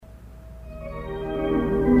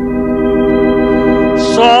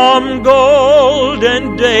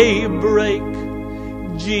daybreak,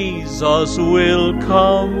 Jesus will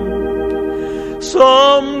come.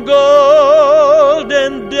 Some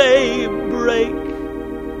golden daybreak,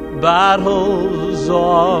 battles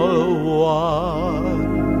are won.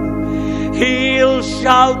 He'll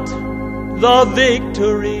shout the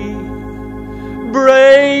victory,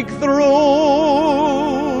 break through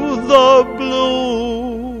the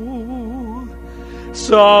blue.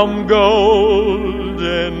 Some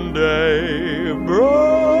golden daybreak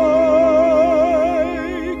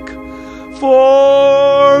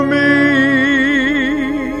for me,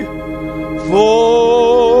 for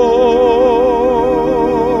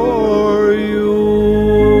you.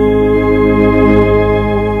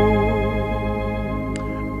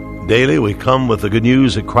 Daily we come with the good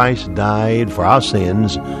news that Christ died for our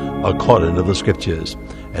sins according to the Scriptures.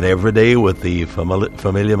 And every day with the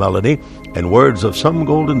familiar melody and words of Some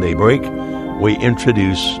Golden Daybreak, we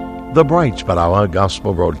introduce the Bright Spot Hour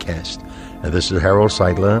Gospel Broadcast. And this is Harold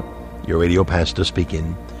Seidler, your radio pastor,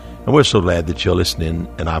 speaking. And we're so glad that you're listening,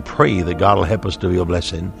 and I pray that God will help us to be a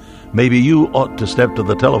blessing. Maybe you ought to step to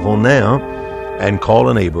the telephone now and call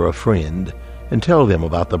a neighbor, a friend, and tell them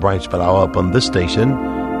about the Bright Spot Hour up on this station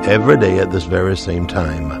every day at this very same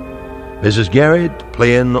time. This is Garrett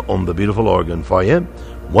playing on the beautiful organ for you.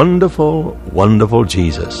 Wonderful, wonderful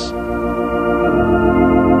Jesus.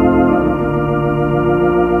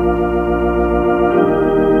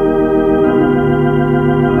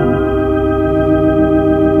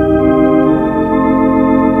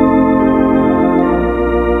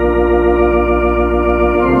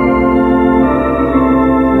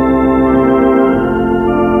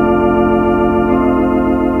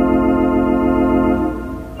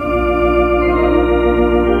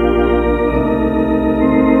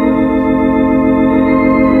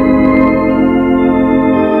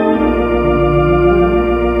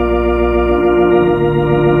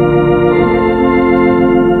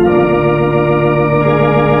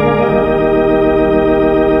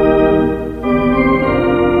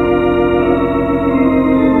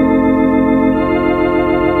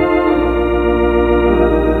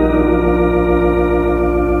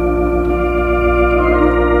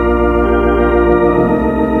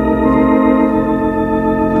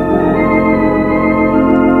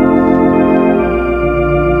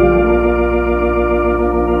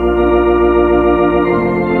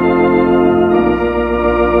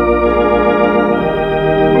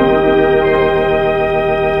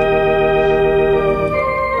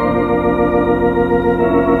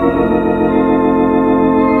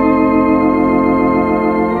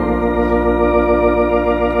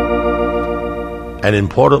 An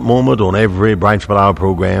important moment on every Bright Spot Hour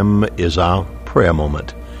program is our prayer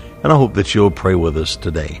moment. And I hope that you'll pray with us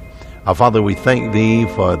today. Our Father, we thank Thee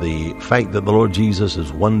for the fact that the Lord Jesus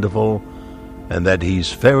is wonderful and that He's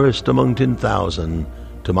fairest among 10,000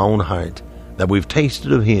 to my own heart, that we've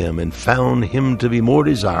tasted of Him and found Him to be more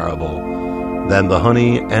desirable than the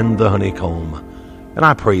honey and the honeycomb. And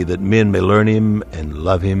I pray that men may learn Him and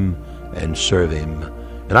love Him and serve Him.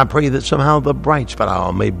 And I pray that somehow the Bright Spot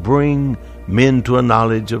Hour may bring men to a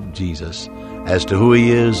knowledge of Jesus as to who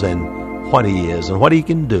He is and what He is and what He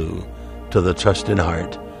can do to the trusting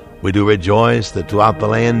heart. We do rejoice that throughout the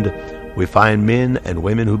land we find men and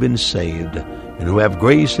women who've been saved and who have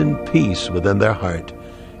grace and peace within their heart.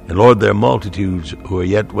 And Lord, there are multitudes who are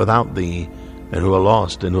yet without Thee and who are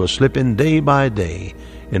lost and who are slipping day by day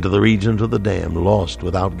into the regions of the damned, lost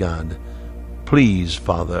without God. Please,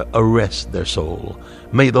 Father, arrest their soul.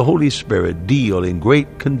 May the Holy Spirit deal in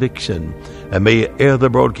great conviction, and may ere the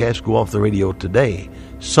broadcast go off the radio today,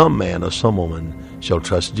 some man or some woman shall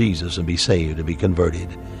trust Jesus and be saved and be converted.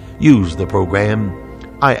 Use the program.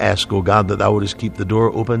 I ask, O God, that Thou wouldest keep the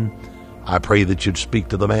door open. I pray that You'd speak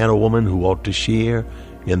to the man or woman who ought to share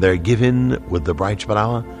in their giving with the Bright Spot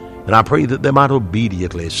Hour, and I pray that they might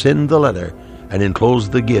obediently send the letter and enclose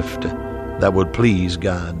the gift that would please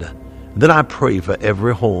God. Then I pray for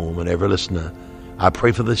every home and every listener. I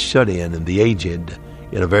pray for the shut-in and the aged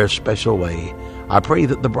in a very special way. I pray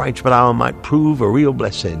that the Bright Spot Hour might prove a real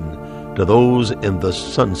blessing to those in the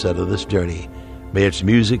sunset of this journey. May its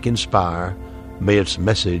music inspire. May its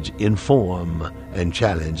message inform and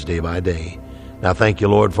challenge day by day. Now thank You,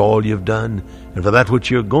 Lord, for all You've done and for that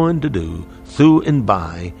which You're going to do through and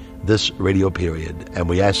by this radio period. And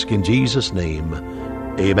we ask in Jesus' name,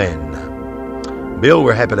 amen. Bill,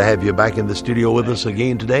 we're happy to have you back in the studio with us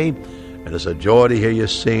again today, and it's a joy to hear you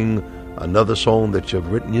sing another song that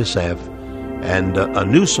you've written yourself, and a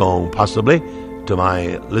new song possibly to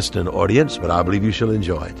my listening audience, but I believe you shall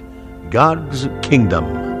enjoy it. God's Kingdom.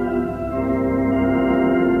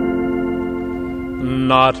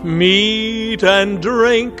 not meat and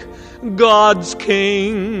drink God's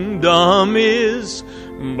kingdom is,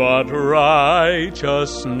 but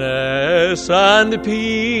righteousness and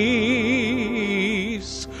peace,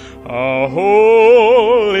 a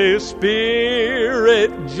Holy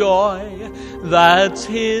Spirit joy that's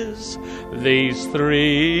His. These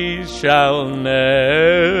three shall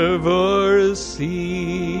never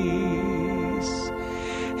cease.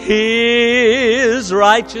 His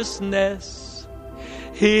righteousness,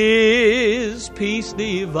 His peace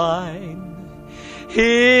divine,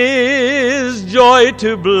 His joy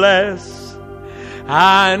to bless,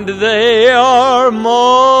 and they are mine.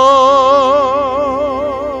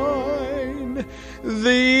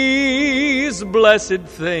 These blessed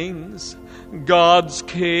things God's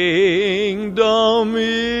kingdom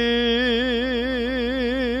is,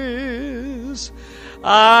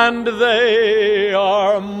 and they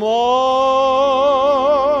are mine,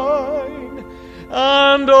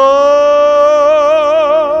 and I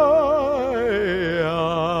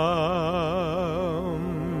am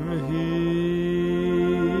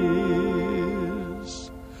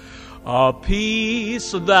His. A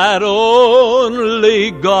peace that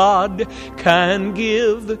only God can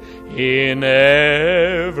give in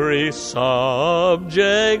every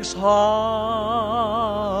subject's heart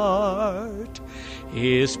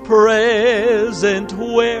is present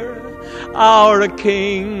where our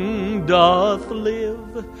King doth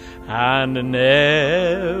live, and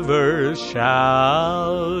never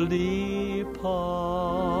shall depart.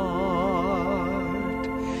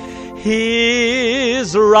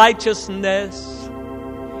 His righteousness,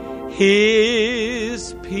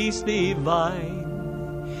 His peace divine,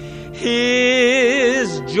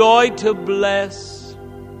 His joy to bless,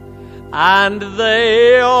 and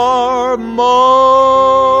they are mine.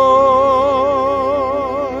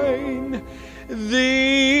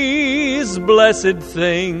 These blessed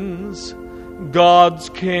things God's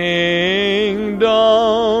kingdom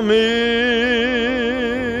is,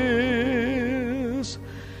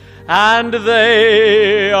 and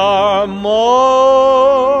they are mine,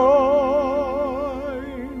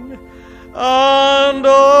 and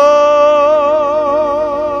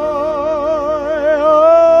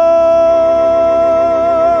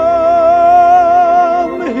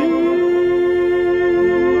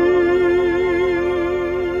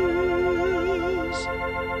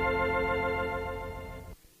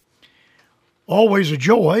Always a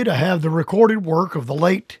joy to have the recorded work of the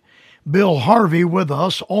late Bill Harvey with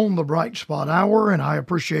us on the Bright Spot Hour, and I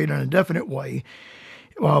appreciate in a definite way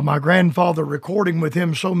my grandfather recording with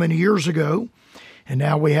him so many years ago, and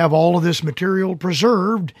now we have all of this material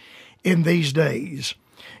preserved in these days.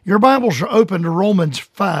 Your Bibles are open to Romans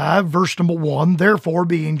 5, verse number 1, therefore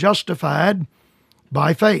being justified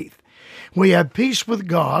by faith, we have peace with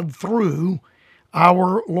God through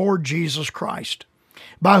our Lord Jesus Christ,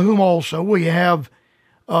 by whom also we have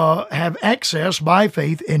access by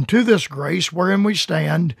faith into this grace wherein we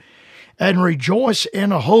stand and rejoice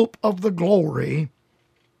in a hope of the glory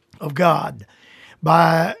of God.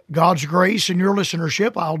 By God's grace and your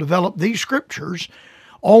listenership, I'll develop these scriptures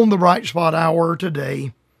on the Bright Spot Hour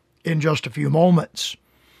today in just a few moments.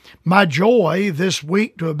 My joy this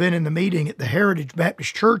week to have been in the meeting at the Heritage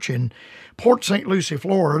Baptist Church in Port St. Lucie,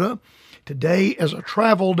 Florida. Today is a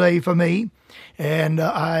travel day for me, and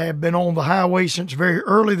I have been on the highway since very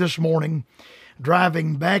early this morning,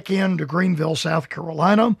 driving back into Greenville, South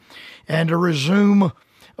Carolina, and to resume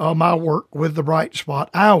my work with the Bright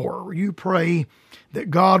Spot Hour. You pray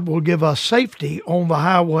that God will give us safety on the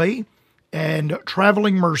highway and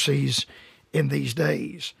traveling mercies in these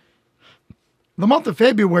days. The month of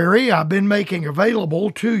February, I've been making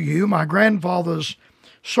available to you my grandfather's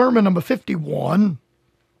sermon number 51,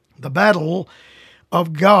 The Battle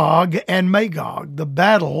of Gog and Magog. The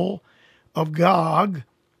Battle of Gog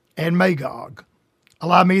and Magog.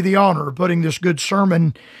 Allow me the honor of putting this good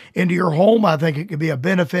sermon into your home. I think it could be a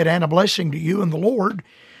benefit and a blessing to you and the Lord.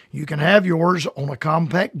 You can have yours on a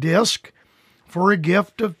compact disc for a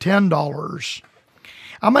gift of $10.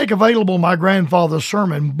 I make available my grandfather's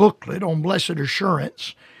sermon booklet on Blessed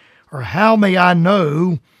Assurance, or How May I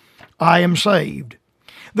Know I Am Saved.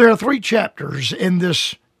 There are 3 chapters in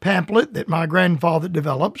this pamphlet that my grandfather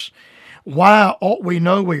develops. Why ought we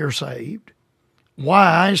know we are saved?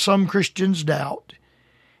 Why some Christians doubt?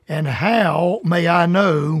 And how may I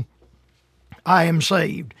know I am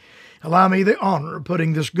saved? Allow me the honor of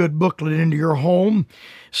putting this good booklet into your home.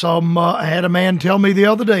 I had a man tell me the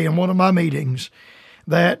other day in one of my meetings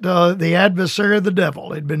that the adversary of the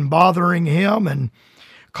devil had been bothering him and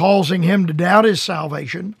causing him to doubt his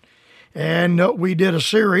salvation. And we did a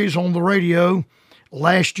series on the radio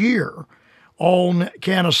last year on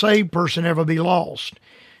Can a Saved Person Ever Be Lost?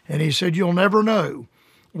 And he said, you'll never know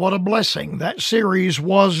what a blessing that series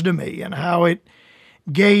was to me and how it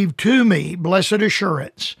gave to me blessed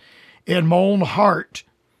assurance in my own heart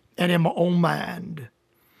and in my own mind.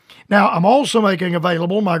 Now, I'm also making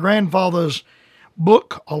available my grandfather's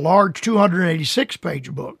book, a large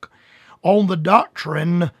 286-page book, on the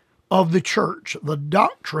doctrine of the church, the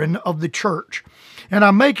doctrine of the church. And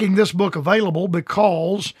I'm making this book available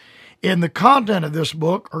because in the content of this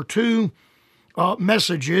book are two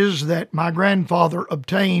messages that my grandfather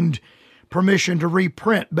obtained permission to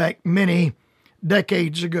reprint back many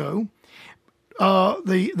decades ago.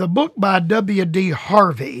 The book by W.D.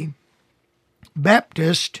 Harvey,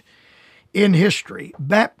 Baptist in History,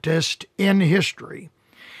 Baptist in History.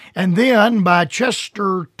 And then by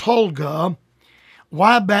Chester Tulga,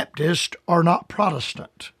 Why Baptists Are Not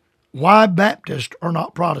Protestant. Why Baptists are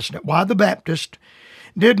not Protestant. Why the Baptists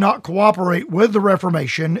did not cooperate with the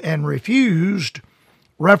Reformation and refused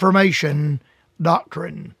Reformation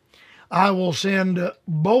doctrine. I will send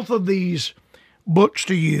both of these books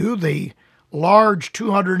to you, the large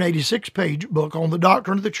 286-page book on the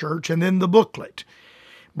doctrine of the church, and then the booklet,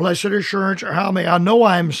 Blessed Assurance, or How May I Know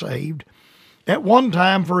I Am Saved, at one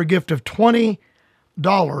time for a gift of $20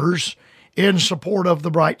 in support of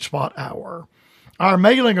the Bright Spot Hour. Our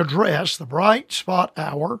mailing address, the Bright Spot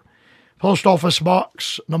Hour, Post Office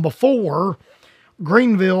Box number 4,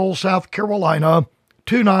 Greenville, South Carolina,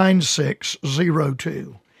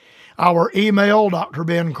 29602. Our email,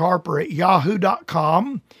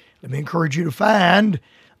 drbencarper@yahoo.com. Let me encourage you to find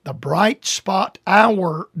the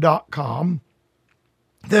brightspothour.com.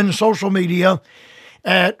 Then social media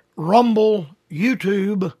at Rumble,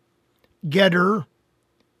 YouTube, Getter,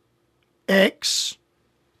 X,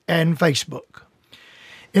 and Facebook.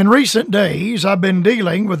 In recent days, I've been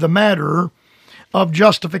dealing with the matter of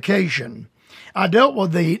justification. I dealt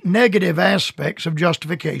with the negative aspects of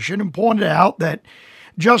justification and pointed out that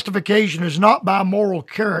justification is not by moral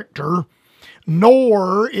character,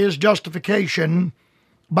 nor is justification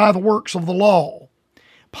by the works of the law.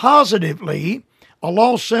 Positively, a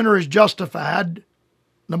lost sinner is justified,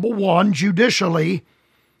 number one, judicially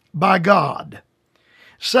by God.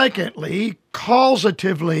 Secondly,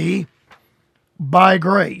 causatively by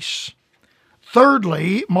grace.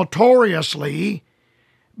 Thirdly, notoriously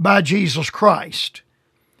by Jesus Christ.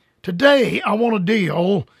 Today, I want to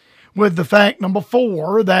deal with the fact, number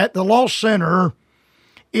 4, that the lost sinner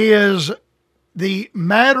is the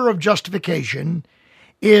matter of justification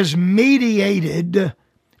is mediated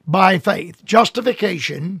by faith.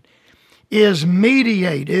 Justification is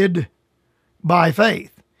mediated by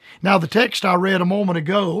faith. Now, the text I read a moment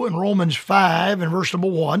ago in Romans 5 and verse number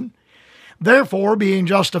 1, therefore, being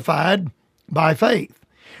justified by faith,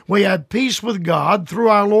 we have peace with God through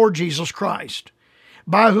our Lord Jesus Christ,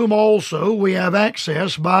 by whom also we have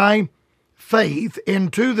access by faith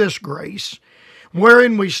into this grace,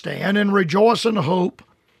 wherein we stand and rejoice in hope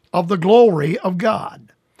of the glory of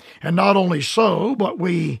God. And not only so, but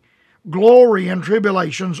we glory in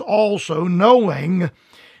tribulations also, knowing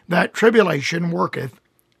that tribulation worketh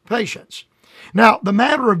patience. Now, the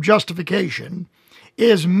matter of justification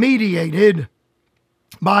is mediated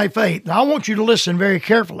by faith. Now, I want you to listen very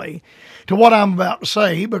carefully to what I'm about to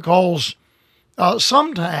say, because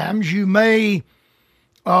sometimes you may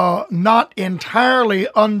not entirely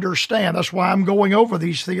understand. That's why I'm going over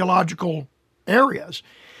these theological areas,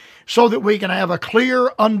 so that we can have a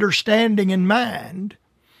clear understanding in mind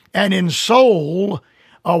and in soul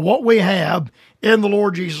of what we have in the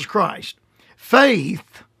Lord Jesus Christ.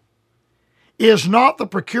 Faith is not the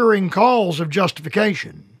procuring cause of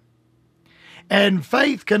justification, and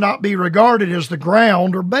faith cannot be regarded as the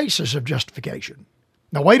ground or basis of justification.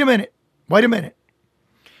 Now, wait a minute.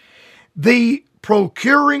 The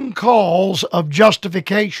procuring cause of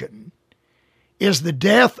justification is the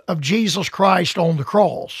death of Jesus Christ on the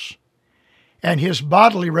cross and his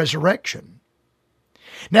bodily resurrection.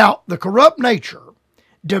 Now, the corrupt nature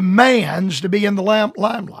demands to be in the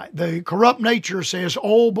limelight. The corrupt nature says,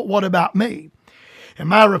 oh, but what about me? And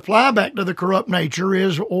my reply back to the corrupt nature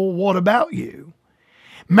is, oh, what about you?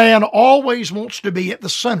 Man always wants to be at the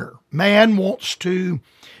center. Man wants to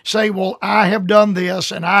say, well, I have done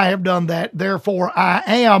this and I have done that, therefore I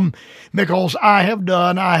am, because I have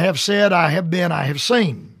done, I have said, I have been, I have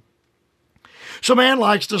seen. So man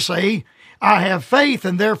likes to say, I have faith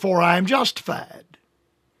and therefore I am justified.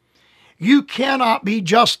 You cannot be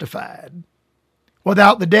justified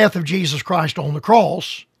without the death of Jesus Christ on the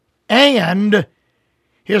cross and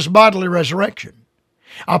his bodily resurrection.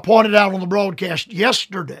 I pointed out on the broadcast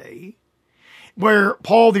yesterday where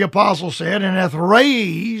Paul the Apostle said, and hath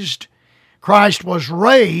raised Christ was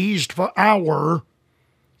raised for our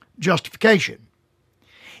justification.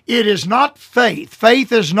 It is not faith.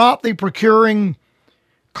 Faith is not the procuring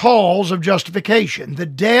cause of justification. The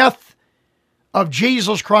death of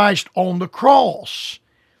Jesus Christ on the cross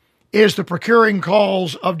is the procuring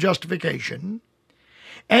cause of justification,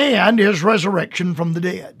 and his resurrection from the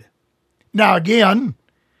dead. Now again,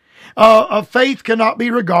 faith cannot be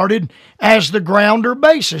regarded as the ground or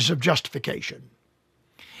basis of justification.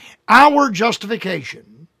 Our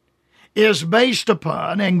justification is based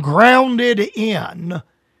upon and grounded in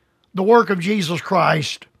the work of Jesus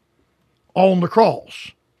Christ on the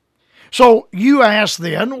cross. So you ask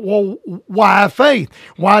then, well, why faith?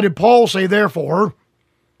 Why did Paul say, therefore,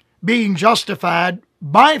 being justified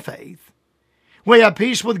by faith, we have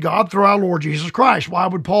peace with God through our Lord Jesus Christ? Why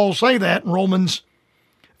would Paul say that in Romans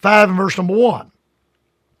 5 and verse number 1?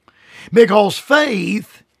 Because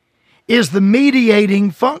faith is the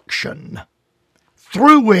mediating function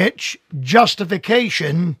through which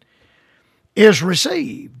justification is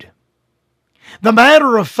received. The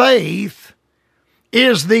matter of faith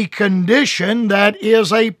is the condition that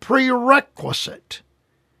is a prerequisite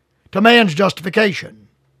to man's justification.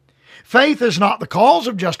 Faith is not the cause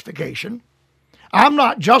of justification. I'm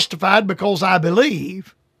not justified because I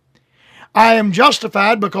believe. I am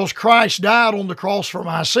justified because Christ died on the cross for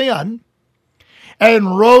my sin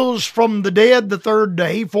and rose from the dead the third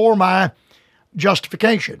day for my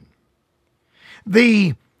justification.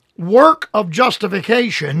 The work of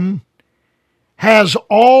justification has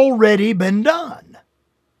already been done.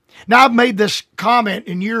 Now, I've made this comment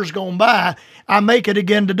in years gone by. I make it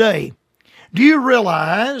again today. Do you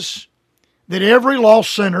realize that every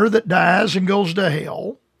lost sinner that dies and goes to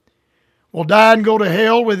hell will die and go to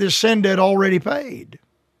hell with his sin debt already paid?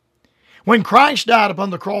 When Christ died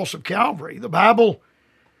upon the cross of Calvary, the Bible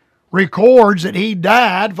records that he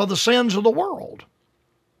died for the sins of the world.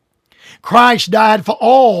 Christ died for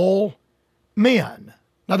all men.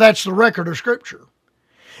 Now that's the record of Scripture.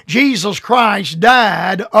 Jesus Christ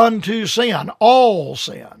died unto sin, all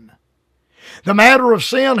sin. The matter of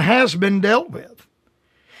sin has been dealt with.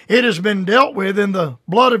 It has been dealt with in the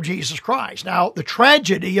blood of Jesus Christ. Now, the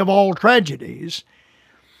tragedy of all tragedies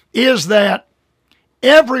is that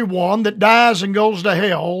everyone that dies and goes to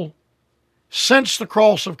hell since the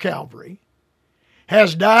cross of Calvary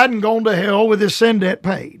has died and gone to hell with his sin debt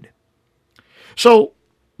paid. So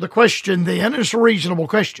the question then is a reasonable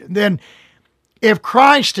question. Then, if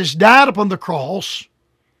Christ has died upon the cross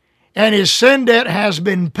and his sin debt has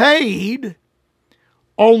been paid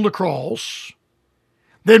on the cross,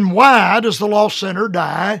 then why does the lost sinner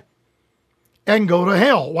die and go to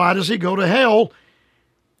hell? Why does he go to hell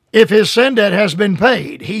if his sin debt has been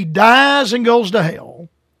paid? He dies and goes to hell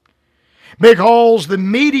because the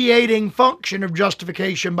mediating function of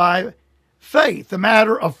justification by faith, the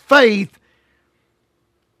matter of faith,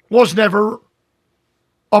 was never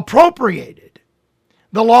appropriated.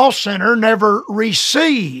 The lost sinner never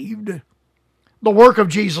received the work of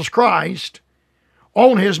Jesus Christ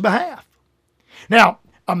on his behalf. Now,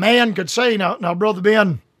 a man could say, now, Brother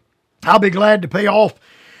Ben, I'll be glad to pay off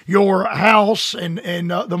your house and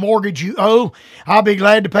the mortgage you owe. I'll be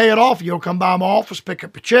glad to pay it off. You'll come by my office, pick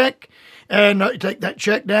up a check, and take that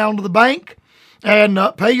check down to the bank and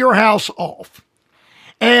pay your house off.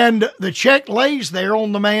 And the check lays there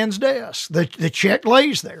on the man's desk. The check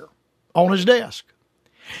lays there on his desk.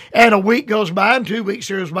 And a week goes by, and 2 weeks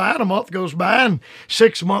goes by, and a month goes by, and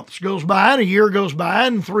 6 months goes by, and a year goes by,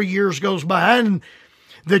 and 3 years goes by, and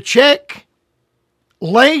the check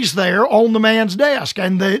lays there on the man's desk,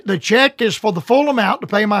 and the check is for the full amount to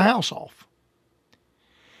pay my house off.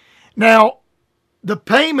 Now, the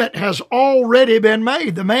payment has already been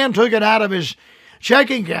made. The man took it out of his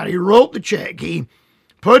checking account. He wrote the check. He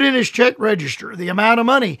put in his check register the amount of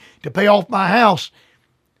money to pay off my house.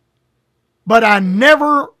 But I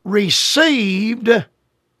never received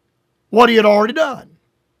what he had already done.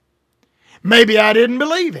 Maybe I didn't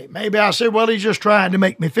believe him. Maybe I said, well, he's just trying to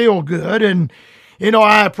make me feel good. And,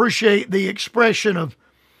 I appreciate the expression of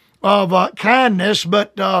kindness,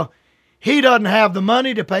 but he doesn't have the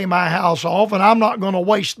money to pay my house off, and I'm not going to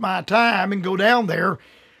waste my time and go down there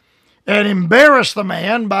and embarrass the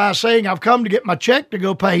man by saying I've come to get my check to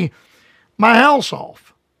go pay my house off.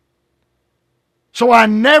 So I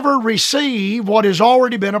never receive what has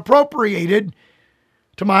already been appropriated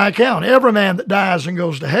to my account. Every man that dies and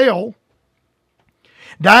goes to hell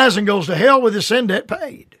with his sin debt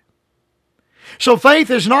paid. So faith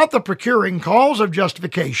is not the procuring cause of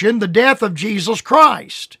justification. The death of Jesus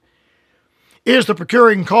Christ is the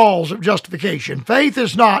procuring cause of justification. Faith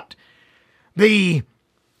is not the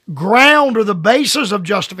ground or the basis of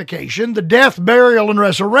justification, the death, burial, and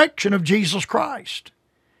resurrection of Jesus Christ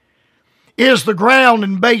is the ground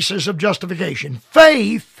and basis of justification.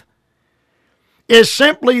 Faith is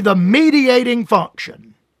simply the mediating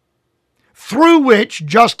function through which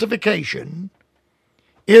justification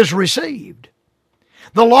is received.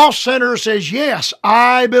 The lost sinner says, yes,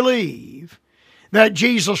 I believe that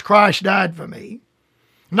Jesus Christ died for me.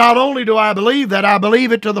 Not only do I believe that, I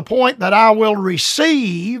believe it to the point that I will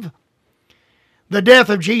receive the death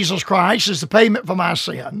of Jesus Christ as the payment for my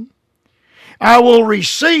sin. I will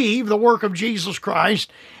receive the work of Jesus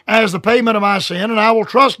Christ as the payment of my sin, and I will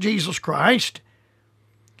trust Jesus Christ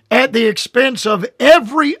at the expense of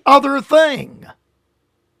every other thing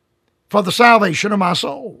for the salvation of my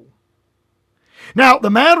soul. Now, the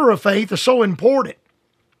matter of faith is so important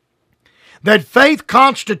that faith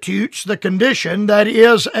constitutes the condition that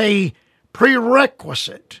is a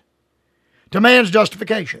prerequisite to man's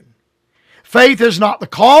justification. Faith is not the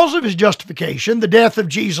cause of his justification. The death of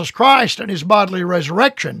Jesus Christ and his bodily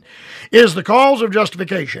resurrection is the cause of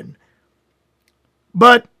justification.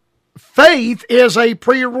 But faith is a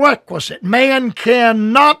prerequisite. Man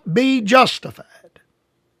cannot be justified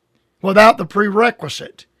without the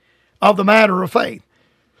prerequisite of the matter of faith.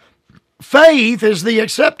 Faith is the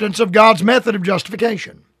acceptance of God's method of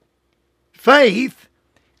justification. Faith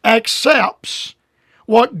accepts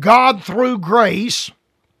what God through grace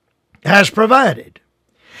has provided.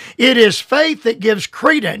 It is faith that gives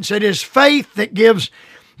credence. It is faith that gives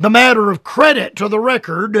the matter of credit to the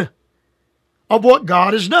record of what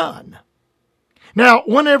God has done. Now,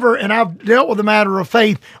 whenever, and I've dealt with the matter of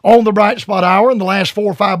faith on the Bright Spot Hour in the last 4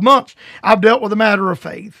 or 5 months, I've dealt with the matter of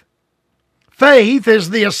faith. Faith is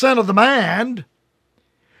the assent of the mind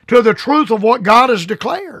to the truth of what God has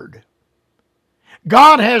declared.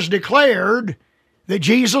 God has declared that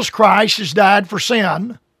Jesus Christ has died for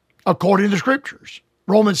sin according to the Scriptures.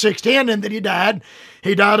 Romans 6:10, and that he died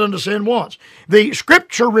unto sin once. The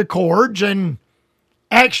Scripture records in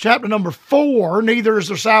Acts chapter number 4, neither is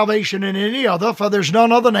there salvation in any other, for there's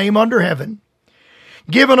none other name under heaven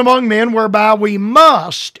given among men whereby we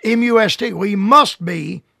must, M-U-S-T, we must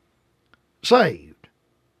be saved.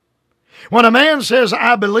 When a man says,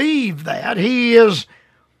 I believe that, he is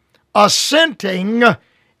assenting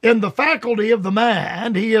in the faculty of the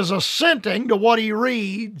mind. He is assenting to what he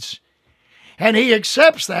reads, and he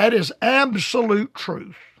accepts that as absolute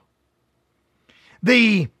truth.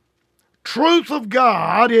 The truth of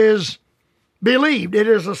God is believed. It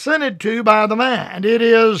is assented to by the mind. It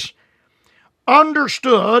is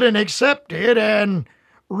understood and accepted and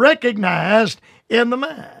recognized in the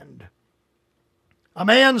mind. A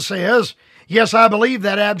man says, yes, I believe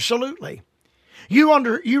that absolutely. You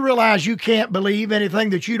realize you can't believe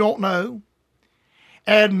anything that you don't know,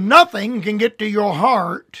 and nothing can get to your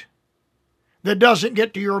heart that doesn't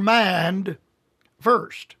get to your mind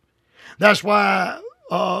first. That's why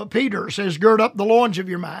Peter says, gird up the loins of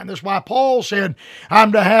your mind. That's why Paul said,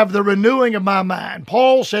 I'm to have the renewing of my mind.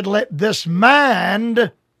 Paul said, let this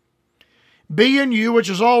mind be in you, which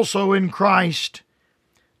is also in Christ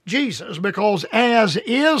Jesus, because as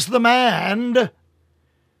is the mind,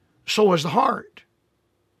 so is the heart.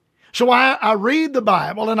 So I read the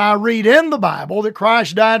Bible, and I read in the Bible that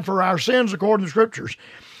Christ died for our sins according to the Scriptures.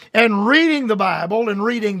 And reading the Bible and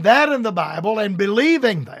reading that in the Bible and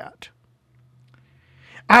believing that,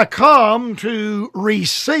 I come to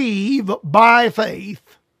receive by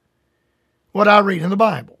faith what I read in the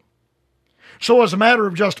Bible. So as a matter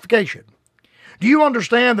of justification, do you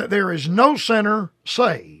understand that there is no sinner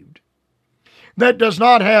saved that does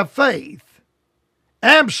not have faith,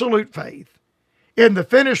 absolute faith, in the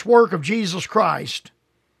finished work of Jesus Christ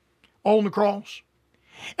on the cross?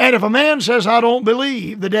 And if a man says, I don't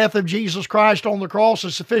believe the death of Jesus Christ on the cross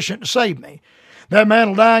is sufficient to save me, that man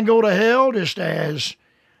will die and go to hell just as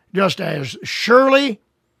surely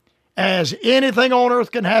as anything on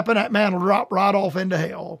earth can happen. That man will drop right off into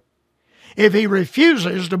hell if he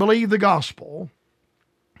refuses to believe the gospel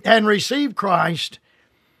and receive Christ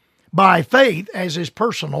by faith as his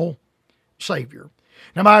personal Savior.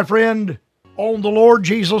 Now, my friend, on the Lord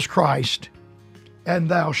Jesus Christ, and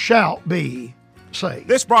thou shalt be saved.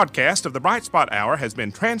 This broadcast of the Bright Spot Hour has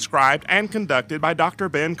been transcribed and conducted by Dr.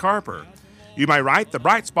 Ben Carper. You may write the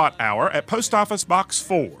Bright Spot Hour at Post Office Box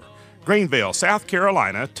 4, Greenville, South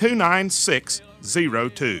Carolina,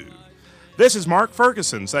 29602. This is Mark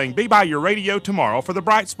Ferguson saying be by your radio tomorrow for the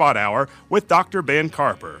Bright Spot Hour with Dr. Ben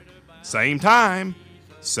Carper. Same time,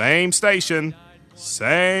 same station,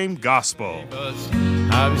 same gospel.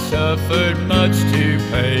 I've suffered much to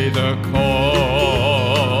pay the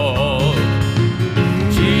cost.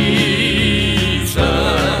 Jesus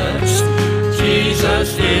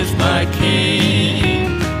my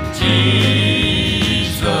King.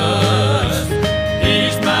 Jesus,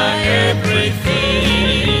 He's my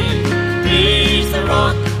everything. He's the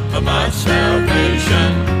rock of my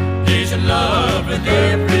salvation. He's in love with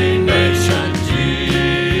every nation.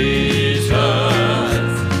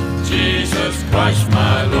 Jesus Christ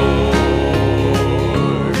my Lord.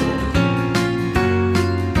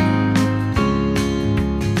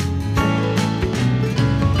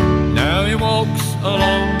 Now He walks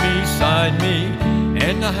along beside me,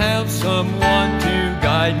 and I have someone to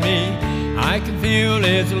guide me. I can feel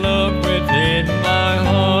His love within my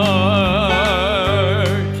heart.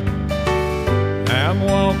 I'm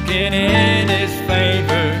walking in His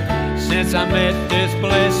favor since I met this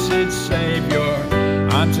blessed Savior.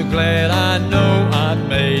 I'm so glad I know I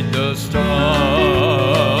made the start.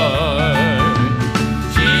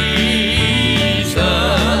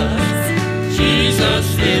 Jesus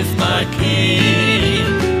is my King.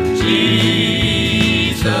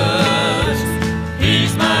 Jesus,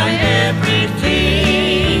 He's my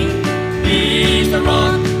everything. He's the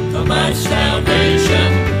rock of my salvation.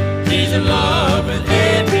 He's in love with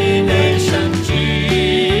every nation.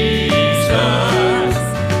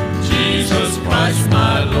 Jesus Christ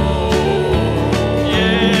my Lord.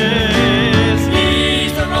 Yes,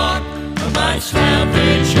 He's the rock of my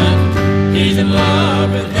salvation. He's in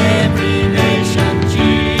love with